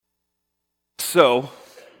So,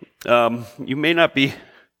 you may not be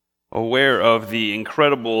aware of the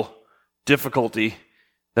incredible difficulty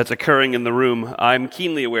that's occurring in the room. I'm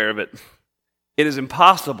keenly aware of it. It is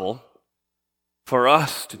impossible for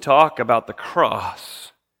us to talk about the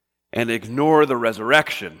cross and ignore the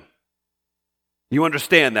resurrection. You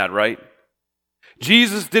understand that, right?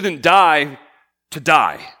 Jesus didn't die to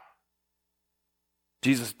die.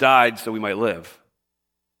 Jesus died so we might live.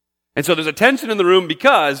 And so there's a tension in the room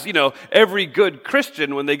because, every good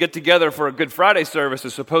Christian, when they get together for a Good Friday service,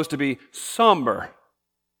 is supposed to be somber,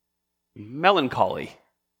 melancholy,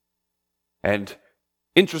 and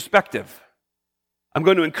introspective. I'm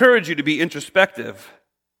going to encourage you to be introspective,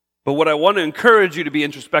 but what I want to encourage you to be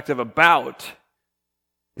introspective about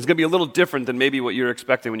is going to be a little different than maybe what you're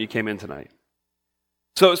expecting when you came in tonight.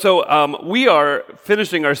 So we are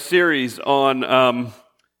finishing our series on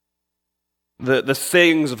the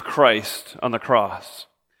sayings of Christ on the cross.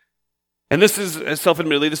 And this is,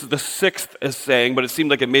 self-admittedly, this is the sixth saying, but it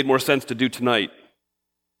seemed like it made more sense to do tonight.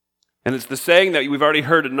 And it's the saying that we've already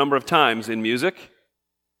heard a number of times in music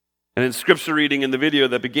and in scripture reading in the video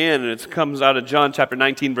that began, and it comes out of John chapter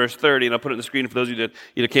 19, verse 30, and I'll put it on the screen for those of you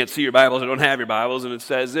that can't see your Bibles or don't have your Bibles, and it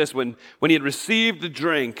says this: when he had received the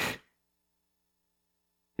drink,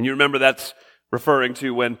 and you remember that's referring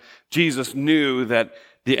to when Jesus knew that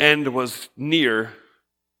the end was near,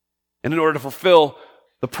 and in order to fulfill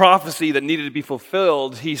the prophecy that needed to be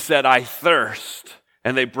fulfilled, he said, "I thirst."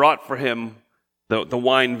 And they brought for him the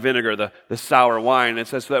wine vinegar, the sour wine. It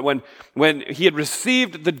says so that when he had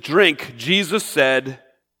received the drink, Jesus said,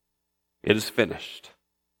 "It is finished."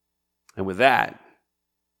 And with that,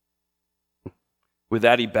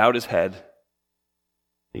 he bowed his head.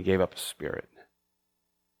 He gave up his spirit.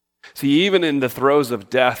 See, even in the throes of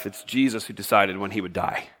death, it's Jesus who decided when he would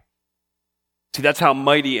die. See, that's how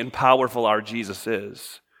mighty and powerful our Jesus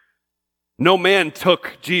is. No man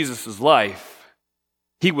took Jesus' life.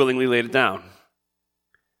 He willingly laid it down.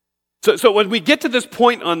 So when we get to this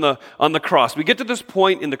point on the cross, we get to this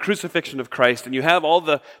point in the crucifixion of Christ, and you have all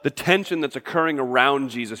the tension that's occurring around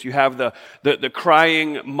Jesus. You have the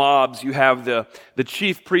crying mobs. You have the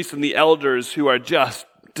chief priests and the elders who are just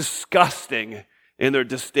disgusting in their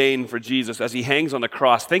disdain for Jesus as he hangs on the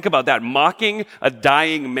cross. Think about that, mocking a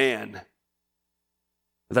dying man.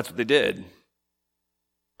 That's what they did.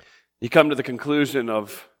 You come to the conclusion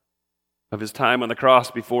of his time on the cross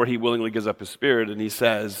before he willingly gives up his spirit, and he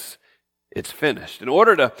says, "It's finished." In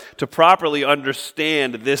order to properly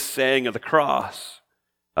understand this saying of the cross,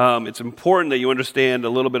 it's important that you understand a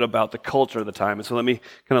little bit about the culture of the time. And so let me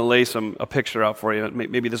kind of lay a picture out for you.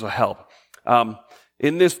 Maybe this will help.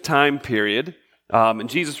 In this time period, and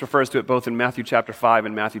Jesus refers to it both in Matthew chapter 5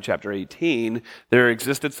 and Matthew chapter 18, there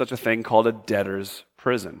existed such a thing called a debtor's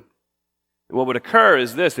prison. What would occur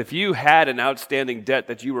is this: if you had an outstanding debt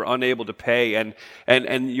that you were unable to pay,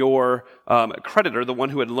 and your creditor, the one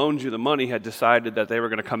who had loaned you the money, had decided that they were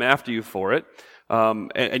going to come after you for it,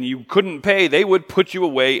 and you couldn't pay, they would put you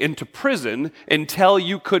away into prison until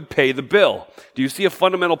you could pay the bill. Do you see a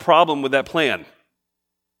fundamental problem with that plan?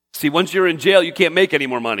 See, once you're in jail, you can't make any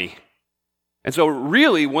more money. And so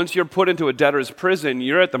really, once you're put into a debtor's prison,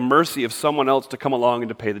 you're at the mercy of someone else to come along and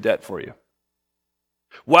to pay the debt for you.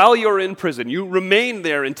 While you're in prison, you remain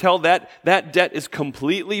there until that debt is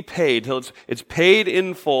completely paid, till it's paid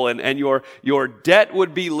in full, and your debt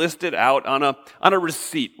would be listed out on a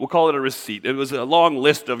receipt. We'll call it a receipt. It was a long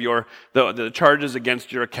list of the charges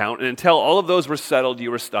against your account, and until all of those were settled,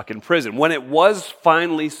 you were stuck in prison. When it was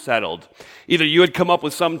finally settled, either you had come up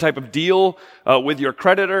with some type of deal with your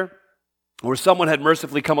creditor, or someone had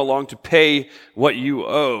mercifully come along to pay what you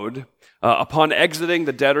owed. Upon exiting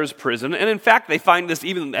the debtor's prison, and in fact, they find this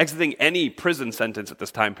even exiting any prison sentence at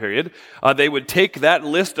this time period, they would take that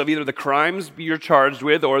list of either the crimes you're charged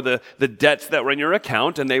with or the debts that were in your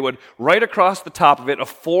account, and they would write across the top of it a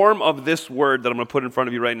form of this word that I'm going to put in front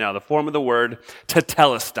of you right now, the form of the word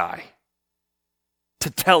tetelestai.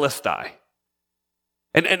 Tetelestai.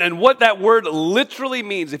 And what that word literally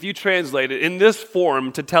means, if you translate it in this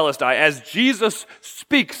form, tetelestai, as Jesus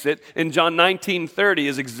speaks it in John 19:30,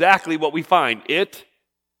 is exactly what we find. It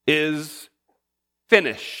is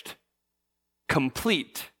finished,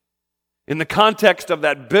 complete. In the context of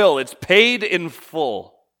that bill, it's paid in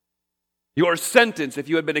full. Your sentence, if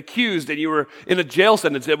you had been accused and you were in a jail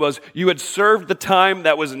sentence, it was you had served the time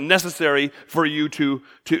that was necessary for you to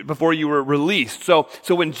before you were released. So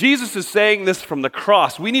when Jesus is saying this from the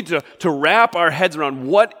cross, we need to wrap our heads around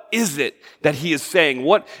what is it that he is saying?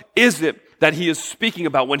 What is it that he is speaking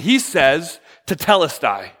about when he says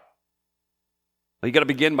tetelestai? Well, you got to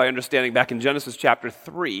begin by understanding back in Genesis chapter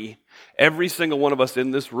 3, every single one of us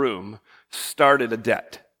in this room started a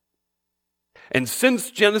debt. And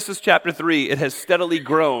since Genesis chapter 3, it has steadily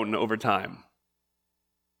grown over time.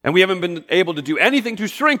 And we haven't been able to do anything to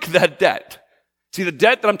shrink that debt. See, the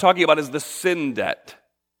debt that I'm talking about is the sin debt.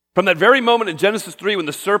 From that very moment in Genesis 3 when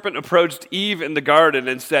the serpent approached Eve in the garden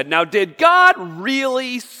and said, "Now, did God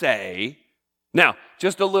really say..." Now,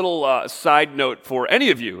 just a little side note for any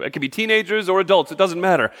of you. It could be teenagers or adults. It doesn't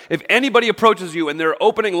matter. If anybody approaches you and their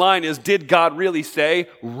opening line is, "Did God really say?"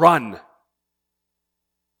 run.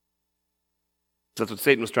 So that's what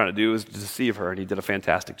Satan was trying to do, is to deceive her, and he did a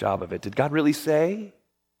fantastic job of it. Did God really say?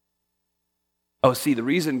 Oh, see, the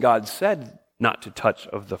reason God said not to touch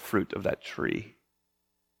of the fruit of that tree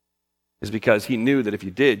is because he knew that if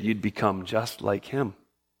you did, you'd become just like him.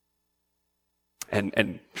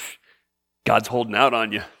 And God's holding out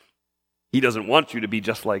on you. He doesn't want you to be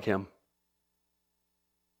just like him.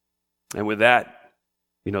 And with that,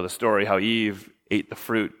 you know the story, how Eve ate the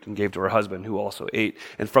fruit and gave to her husband, who also ate.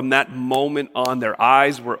 And from that moment on, their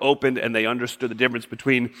eyes were opened and they understood the difference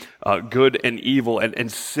between good and evil,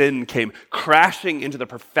 and sin came crashing into the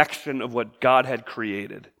perfection of what God had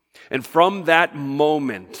created. And from that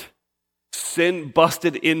moment, sin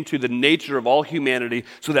busted into the nature of all humanity,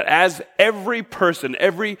 so that as every person,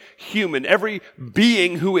 every human, every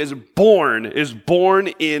being who is born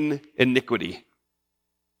in iniquity.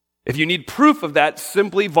 If you need proof of that,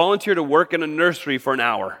 simply volunteer to work in a nursery for an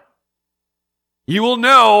hour. You will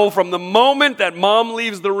know from the moment that mom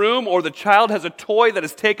leaves the room or the child has a toy that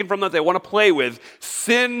is taken from them that they want to play with,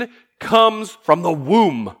 sin comes from the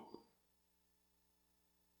womb.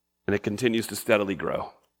 And it continues to steadily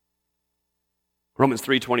grow. Romans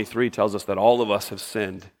 3:23 tells us that all of us have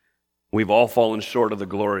sinned. We've all fallen short of the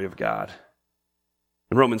glory of God.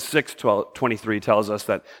 And Romans 6:23 tells us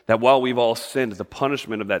that while we've all sinned, the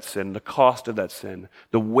punishment of that sin, the cost of that sin,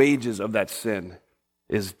 the wages of that sin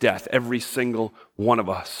is death. Every single one of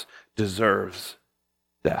us deserves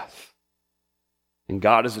death. And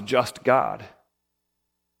God is a just God.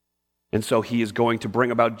 And so he is going to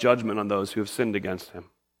bring about judgment on those who have sinned against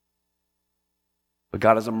him. But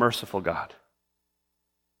God is a merciful God.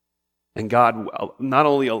 And God, not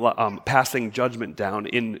only passing judgment down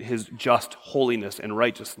in his just holiness and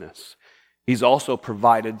righteousness, he's also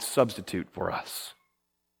provided substitute for us.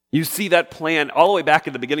 You see that plan all the way back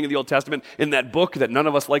at the beginning of the Old Testament in that book that none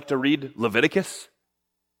of us like to read, Leviticus.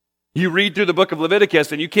 You read through the book of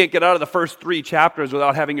Leviticus and you can't get out of the first 3 chapters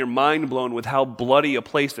without having your mind blown with how bloody a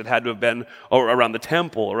place it had to have been around the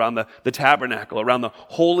temple, around the tabernacle, around the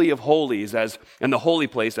Holy of Holies and the holy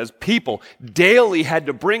place, as people daily had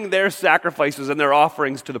to bring their sacrifices and their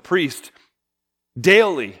offerings to the priest.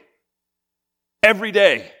 Daily. Every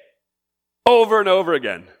day. Over and over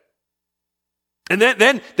again. And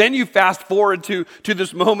then you fast forward to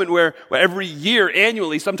this moment where every year,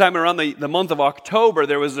 annually, sometime around the month of October,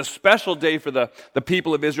 there was a special day for the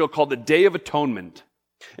people of Israel called the Day of Atonement.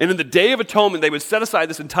 And in the Day of Atonement, they would set aside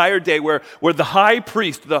this entire day where the high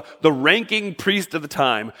priest, the ranking priest of the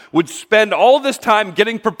time, would spend all this time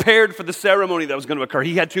getting prepared for the ceremony that was going to occur.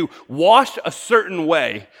 He had to wash a certain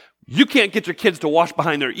way. You can't get your kids to wash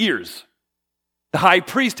behind their ears. The high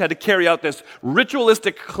priest had to carry out this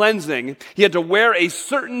ritualistic cleansing. He had to wear a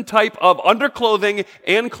certain type of underclothing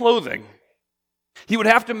and clothing. He would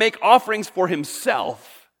have to make offerings for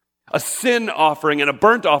himself, a sin offering and a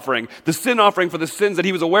burnt offering. The sin offering for the sins that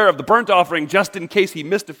he was aware of, the burnt offering just in case he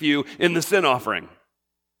missed a few in the sin offering.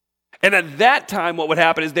 And at that time, what would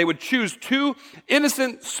happen is they would choose 2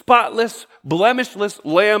 innocent, spotless, blemishless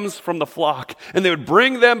lambs from the flock, and they would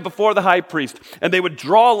bring them before the high priest, and they would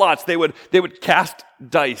draw lots. They would cast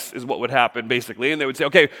dice is what would happen, basically, and they would say,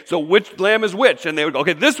 okay, so which lamb is which? And they would go,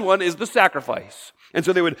 okay, this one is the sacrifice. And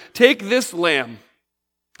so they would take this lamb,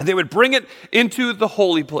 and they would bring it into the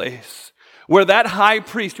holy place, where that high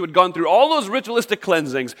priest who had gone through all those ritualistic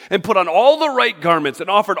cleansings and put on all the right garments and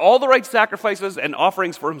offered all the right sacrifices and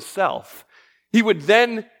offerings for himself, he would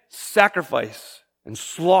then sacrifice and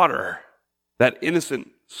slaughter that innocent,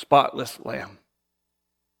 spotless lamb.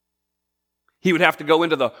 He would have to go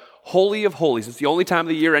into the Holy of Holies. It's the only time of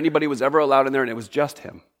the year anybody was ever allowed in there, and it was just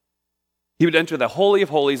him. He would enter the Holy of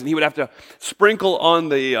Holies, and he would have to sprinkle on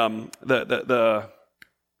the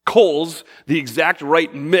coals the exact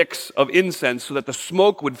right mix of incense so that the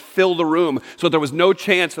smoke would fill the room, so that there was no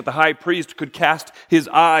chance that the high priest could cast his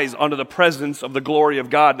eyes onto the presence of the glory of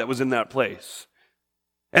God that was in that place.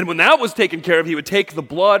 And when that was taken care of, he would take the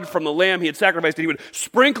blood from the lamb he had sacrificed and he would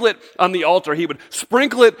sprinkle it on the altar. He would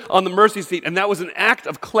sprinkle it on the mercy seat, and that was an act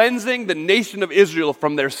of cleansing the nation of Israel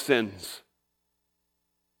from their sins.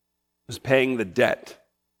 was paying the debt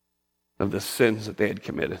of the sins that they had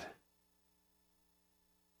committed.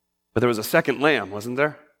 But there was a second lamb, wasn't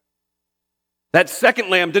there? That second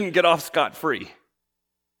lamb didn't get off scot-free.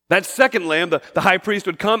 That second lamb, the high priest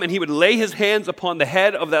would come and he would lay his hands upon the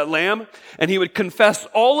head of that lamb and he would confess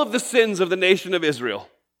all of the sins of the nation of Israel.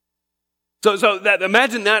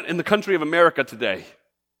 Imagine that in the country of America today.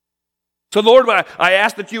 So Lord, I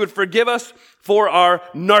ask that you would forgive us for our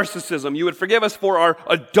narcissism. You would forgive us for our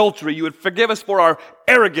adultery. You would forgive us for our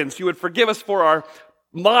arrogance. You would forgive us for our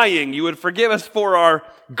lying. You would forgive us for our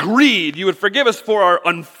greed. You would forgive us for our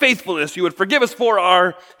unfaithfulness. You would forgive us for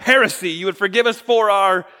our heresy. You would forgive us for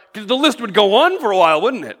our... The list would go on for a while,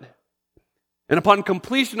 wouldn't it? And upon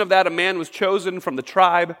completion of that, a man was chosen from the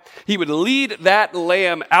tribe. He would lead that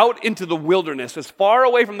lamb out into the wilderness, as far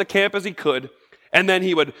away from the camp as he could. And then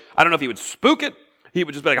he would, I don't know if he would spook it. He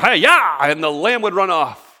would just be like, hi-ya! And the lamb would run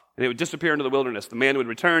off. And it would disappear into the wilderness. The man would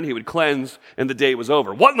return, he would cleanse, and the day was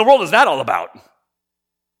over. What in the world is that all about?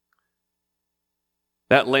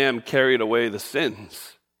 That lamb carried away the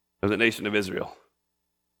sins of the nation of Israel.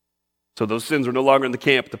 So those sins were no longer in the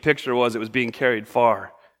camp. The picture was it was being carried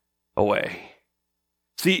far away.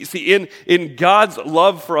 See, in God's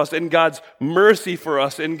love for us, in God's mercy for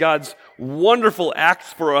us, in God's wonderful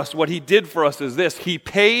acts for us, what he did for us is this. He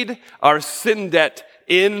paid our sin debt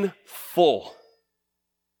in full.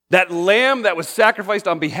 That lamb that was sacrificed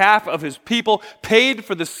on behalf of his people paid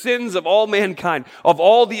for the sins of all mankind, of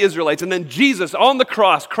all the Israelites. And then Jesus on the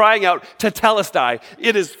cross crying out, Tetelestai,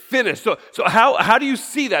 it is finished. So how do you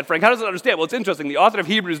see that, Frank? How does it understand? Well, it's interesting. The author of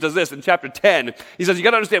Hebrews does this in chapter 10. He says, you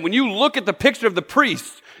got to understand, when you look at the picture of the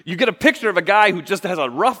priest, you get a picture of a guy who just has a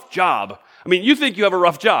rough job. I mean, you think you have a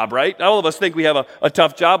rough job, right? All of us think we have a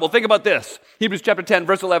tough job. Well, think about this. Hebrews chapter 10,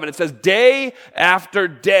 verse 11, it says, day after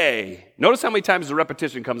day. Notice how many times the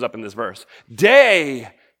repetition comes up in this verse.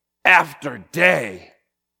 Day after day.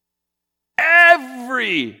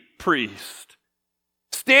 Every priest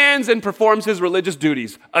stands and performs his religious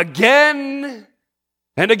duties again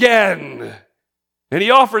and again. And he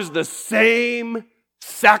offers the same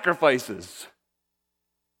sacrifices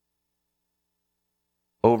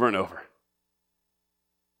over and over.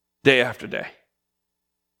 Day after day.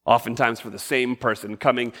 Oftentimes for the same person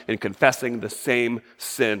coming and confessing the same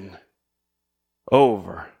sin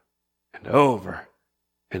over and over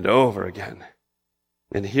and over again.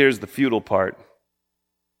 And here's the futile part.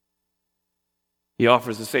 He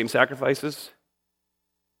offers the same sacrifices,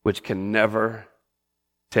 which can never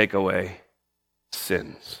take away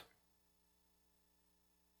sins.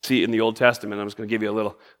 See, in the Old Testament, I'm just going to give you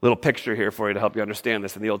a little picture here for you to help you understand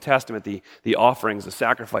this. In the Old Testament, the offerings, the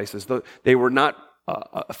sacrifices, they were not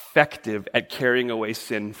effective at carrying away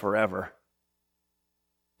sin forever.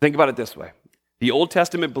 Think about it this way. The Old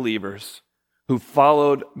Testament believers who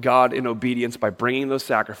followed God in obedience by bringing those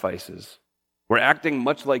sacrifices were acting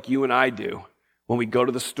much like you and I do when we go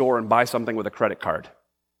to the store and buy something with a credit card.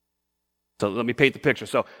 So let me paint the picture.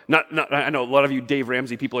 So I know a lot of you Dave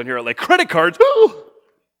Ramsey people in here are like, credit cards? Ooh!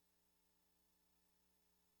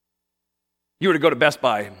 You were to go to Best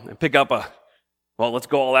Buy and pick up let's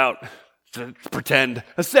go all out, to pretend,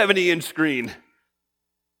 a 70-inch screen.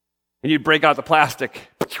 And you'd break out the plastic.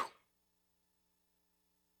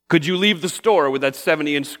 Could you leave the store with that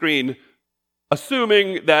 70-inch screen,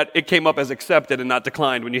 assuming that it came up as accepted and not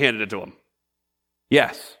declined when you handed it to them?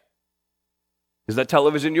 Yes. Is that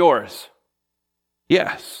television yours?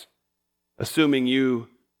 Yes. Assuming you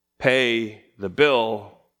pay the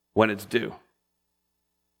bill when it's due.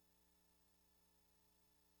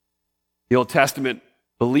 The Old Testament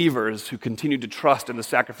believers who continued to trust in the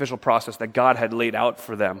sacrificial process that God had laid out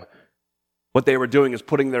for them, what they were doing is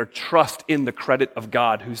putting their trust in the credit of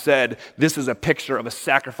God, who said, this is a picture of a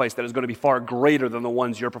sacrifice that is going to be far greater than the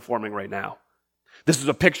ones you're performing right now. This is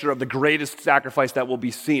a picture of the greatest sacrifice that will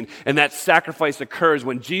be seen. And that sacrifice occurs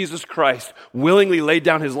when Jesus Christ willingly laid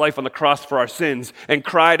down his life on the cross for our sins and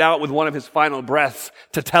cried out with one of his final breaths,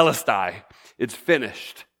 Tetelestai, it's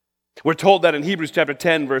finished. We're told that in Hebrews chapter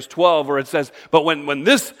 10, verse 12, where it says, but when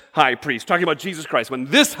this high priest, talking about Jesus Christ, when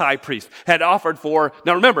this high priest had offered for,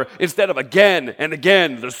 now remember, instead of again and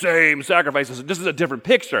again the same sacrifices, this is a different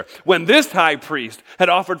picture. When this high priest had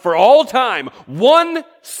offered for all time one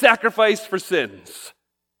sacrifice for sins,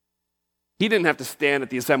 he didn't have to stand at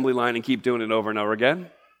the assembly line and keep doing it over and over again.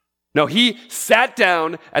 No, he sat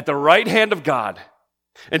down at the right hand of God.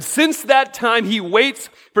 And since that time, he waits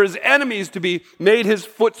for his enemies to be made his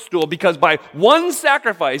footstool, because by one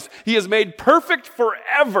sacrifice, he has made perfect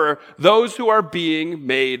forever those who are being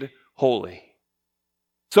made holy.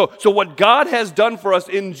 So what God has done for us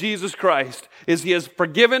in Jesus Christ is he has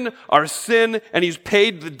forgiven our sin and he's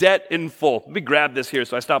paid the debt in full. Let me grab this here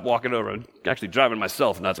so I stop walking over. I'm actually driving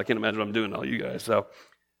myself nuts. I can't imagine what I'm doing to all you guys. So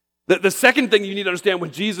the second thing you need to understand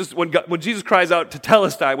when Jesus cries out to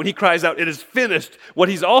Telestai, when he cries out, it is finished, what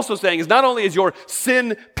he's also saying is not only is your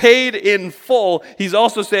sin paid in full, he's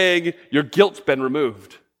also saying your guilt's been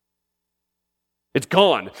removed. It's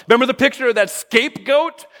gone. Remember the picture of that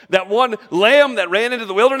scapegoat? That one lamb that ran into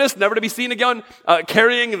the wilderness, never to be seen again,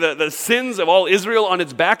 carrying the sins of all Israel on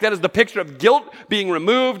its back? That is the picture of guilt being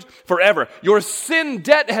removed forever. Your sin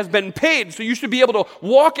debt has been paid, so you should be able to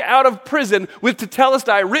walk out of prison with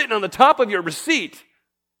Tetelestai written on the top of your receipt.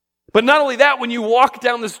 But not only that, when you walk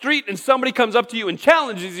down the street and somebody comes up to you and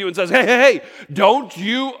challenges you and says, hey, don't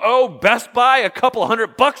you owe Best Buy a couple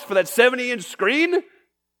 $100 for that 70-inch screen?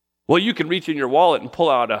 Well, you can reach in your wallet and pull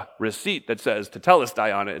out a receipt that says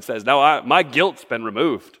Tetelestai on it. It says, no, my guilt's been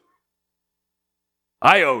removed.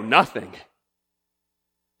 I owe nothing.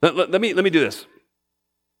 Let me do this.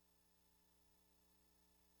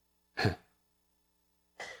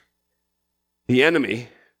 The enemy,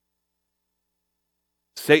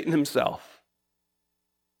 Satan himself,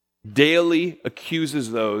 daily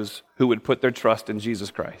accuses those who would put their trust in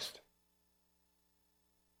Jesus Christ.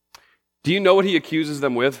 Do you know what he accuses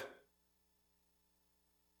them with?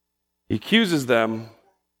 He accuses them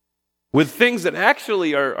with things that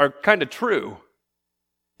actually are kind of true.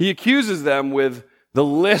 He accuses them with the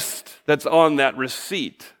list that's on that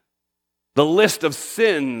receipt, the list of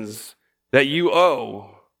sins that you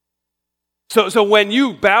owe. So when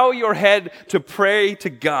you bow your head to pray to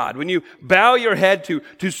God, when you bow your head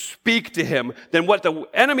to speak to him, then what the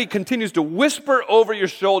enemy continues to whisper over your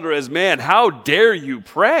shoulder is, man, how dare you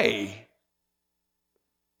pray?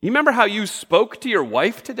 You remember how you spoke to your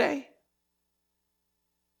wife today?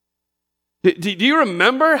 Do you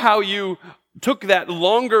remember how you took that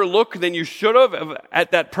longer look than you should have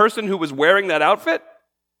at that person who was wearing that outfit?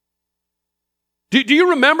 Do you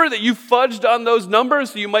remember that you fudged on those numbers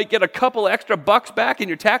so you might get a couple extra bucks back in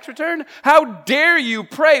your tax return? How dare you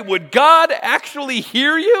pray? Would God actually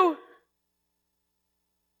hear you?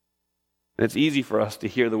 And it's easy for us to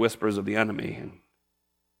hear the whispers of the enemy and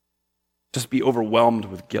just be overwhelmed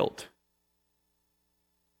with guilt.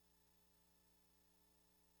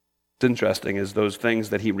 What's interesting is those things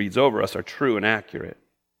that he reads over us are true and accurate.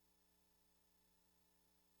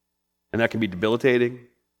 And that can be debilitating,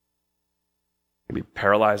 it can be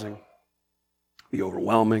paralyzing, be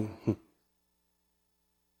overwhelming.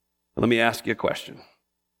 Let me ask you a question.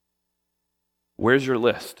 Where's your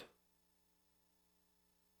list?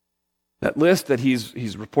 That list that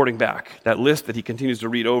he's reporting back, that list that he continues to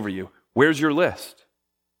read over you, where's your list?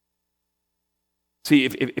 See,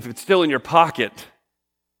 if it's still in your pocket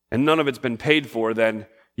and none of it's been paid for, then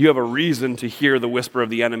you have a reason to hear the whisper of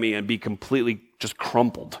the enemy and be completely just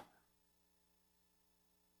crumpled.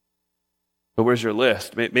 But where's your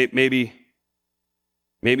list? Maybe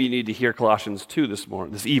you need to hear Colossians 2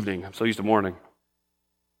 this evening. I'm so used to morning.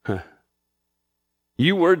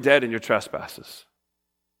 You were dead in your trespasses.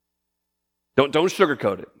 Don't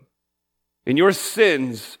sugarcoat it. In your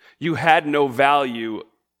sins, you had no value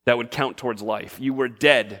that would count towards life. You were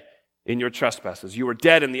dead in your trespasses. You were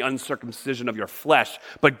dead in the uncircumcision of your flesh.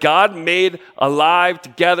 But God made alive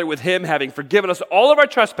together with him, having forgiven us all of our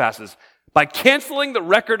trespasses, by canceling the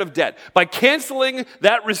record of debt, by canceling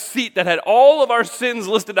that receipt that had all of our sins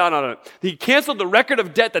listed out on it. He canceled the record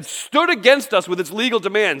of debt that stood against us with its legal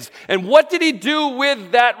demands. And what did he do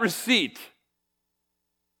with that receipt?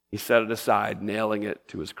 He set it aside, nailing it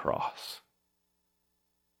to his cross.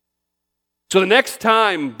 So the next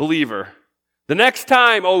time, believer, the next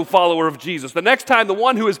time, oh follower of Jesus, the next time the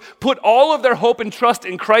one who has put all of their hope and trust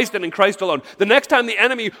in Christ and in Christ alone, the next time the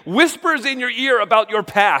enemy whispers in your ear about your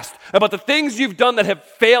past, about the things you've done that have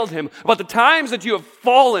failed him, about the times that you have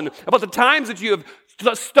fallen, about the times that you have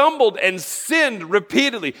stumbled and sinned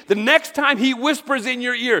repeatedly, the next time he whispers in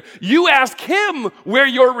your ear, you ask him where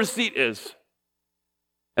your receipt is.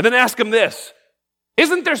 And then ask him this,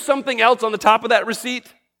 isn't there something else on the top of that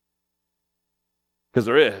receipt? Because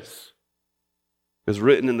there is. It's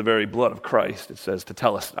written in the very blood of Christ. It says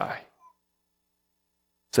Tetelestai. It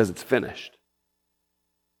says it's finished.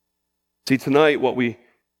 See, tonight what we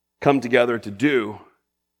come together to do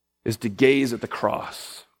is to gaze at the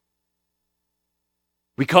cross.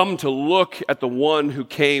 We come to look at the one who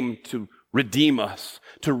came to redeem us,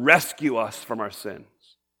 to rescue us from our sins.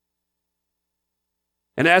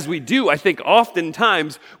 And as we do, I think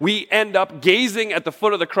oftentimes we end up gazing at the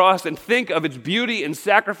foot of the cross and think of its beauty and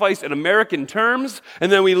sacrifice in American terms,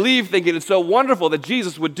 and then we leave thinking it's so wonderful that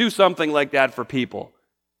Jesus would do something like that for people.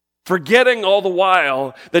 Forgetting all the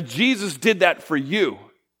while that Jesus did that for you.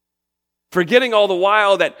 Forgetting all the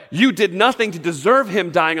while that you did nothing to deserve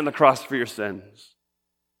him dying on the cross for your sins.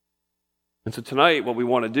 And so tonight what we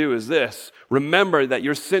want to do is this. Remember that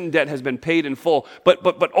your sin debt has been paid in full,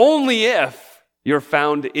 but only if you're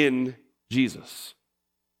found in Jesus.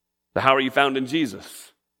 So how are you found in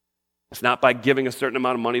Jesus? It's not by giving a certain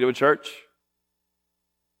amount of money to a church.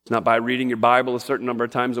 It's not by reading your Bible a certain number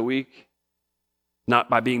of times a week. Not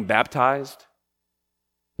by being baptized.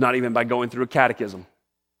 Not even by going through a catechism.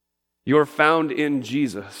 You're found in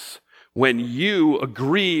Jesus when you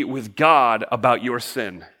agree with God about your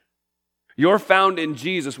sin. You're found in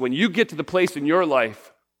Jesus when you get to the place in your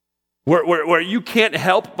life where you can't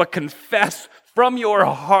help but confess from your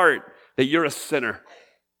heart that you're a sinner.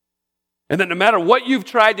 And that no matter what you've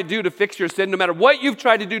tried to do to fix your sin, no matter what you've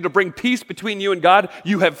tried to do to bring peace between you and God,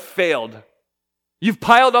 you have failed. You've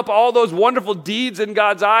piled up all those wonderful deeds in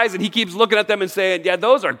God's eyes, and he keeps looking at them and saying, yeah,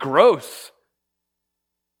 those are gross.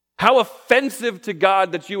 How offensive to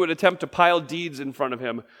God that you would attempt to pile deeds in front of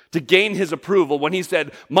him to gain his approval when he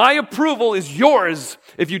said, my approval is yours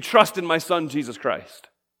if you trust in my son, Jesus Christ.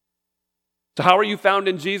 So how are you found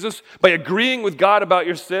in Jesus? By agreeing with God about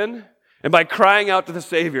your sin and by crying out to the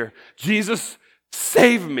Savior, Jesus,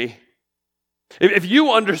 save me. If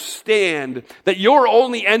you understand that your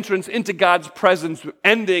only entrance into God's presence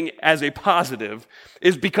ending as a positive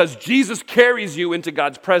is because Jesus carries you into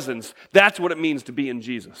God's presence, that's what it means to be in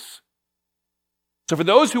Jesus. So for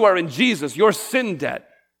those who are in Jesus, your sin debt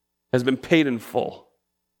has been paid in full.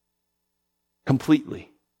 Completely.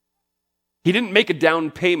 He didn't make a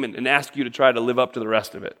down payment and ask you to try to live up to the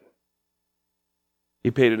rest of it.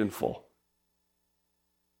 He paid it in full.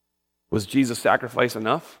 Was Jesus' sacrifice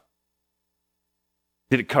enough?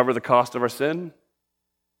 Did it cover the cost of our sin?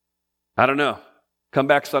 I don't know. Come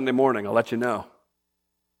back Sunday morning, I'll let you know.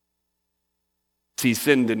 See,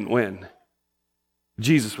 sin didn't win.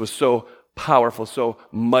 Jesus was so powerful, so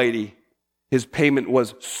mighty. His payment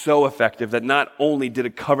was so effective that not only did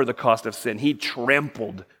it cover the cost of sin, he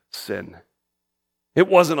trampled sin. It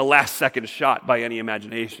wasn't a last-second shot by any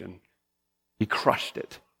imagination. He crushed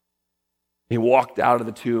it. He walked out of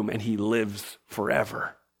the tomb and he lives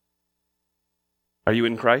forever. Are you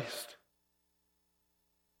in Christ?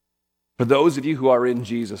 For those of you who are in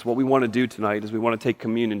Jesus, what we want to do tonight is we want to take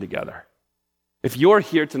communion together. If you're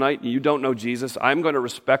here tonight and you don't know Jesus, I'm going to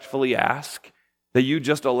respectfully ask that you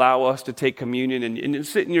just allow us to take communion and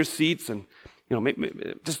sit in your seats and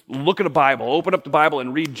just look at a Bible, open up the Bible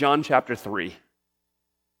and read John chapter 3.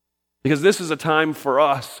 Because this is a time for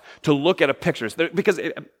us to look at a picture. Because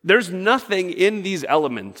there's nothing in these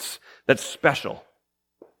elements that's special.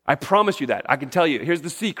 I promise you that. I can tell you, here's the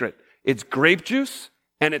secret. It's grape juice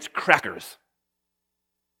and it's crackers.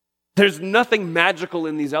 There's nothing magical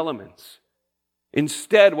in these elements.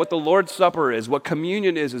 Instead, what the Lord's Supper is, what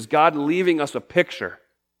communion is God leaving us a picture.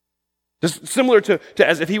 Just similar to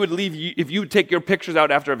as if he would leave you, if you would take your pictures out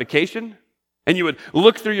after a vacation, and you would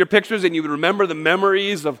look through your pictures and you would remember the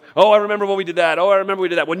memories of, oh, I remember when we did that. Oh, I remember we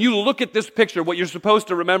did that. When you look at this picture, what you're supposed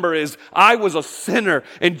to remember is, I was a sinner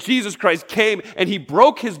and Jesus Christ came and he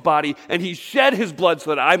broke his body and he shed his blood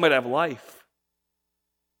so that I might have life.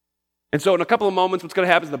 And so in a couple of moments, what's going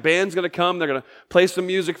to happen is the band's going to come. They're going to play some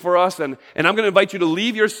music for us. And I'm going to invite you to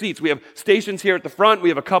leave your seats. We have stations here at the front. We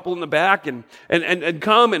have a couple in the back. And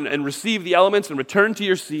come and receive the elements and return to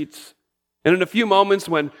your seats. And in a few moments,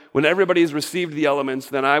 when everybody has received the elements,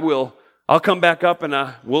 then I'll come back up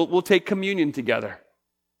and we'll take communion together.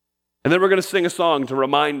 And then we're going to sing a song to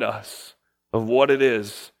remind us of what it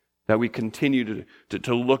is that we continue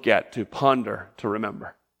to look at, to ponder, to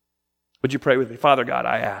remember. Would you pray with me? Father God,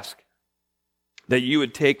 I ask that you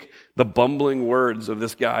would take the bumbling words of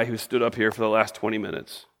this guy who stood up here for the last 20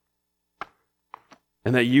 minutes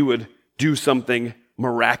and that you would do something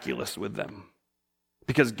miraculous with them.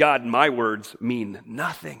 Because God, my words mean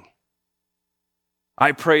nothing.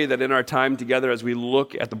 I pray that in our time together as we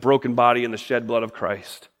look at the broken body and the shed blood of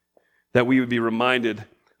Christ, that we would be reminded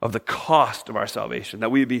of the cost of our salvation,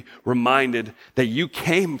 that we would be reminded that you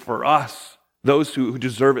came for us, those who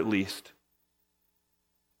deserve it least.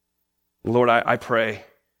 Lord, I pray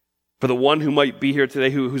for the one who might be here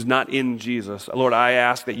today who's not in Jesus. Lord, I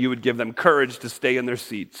ask that you would give them courage to stay in their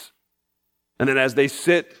seats. And then as they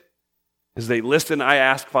sit, as they listen, I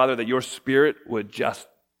ask, Father, that your Spirit would just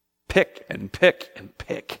pick and pick and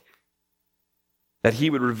pick. That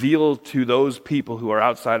he would reveal to those people who are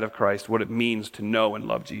outside of Christ what it means to know and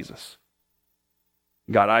love Jesus.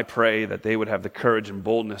 God, I pray that they would have the courage and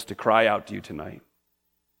boldness to cry out to you tonight.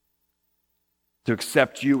 To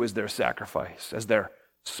accept you as their sacrifice, as their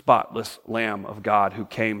spotless Lamb of God who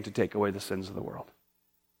came to take away the sins of the world.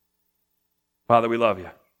 Father, we love you.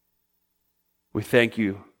 We thank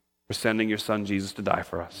you for sending your son Jesus to die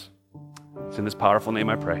for us. It's in this powerful name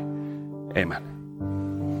I pray. Amen.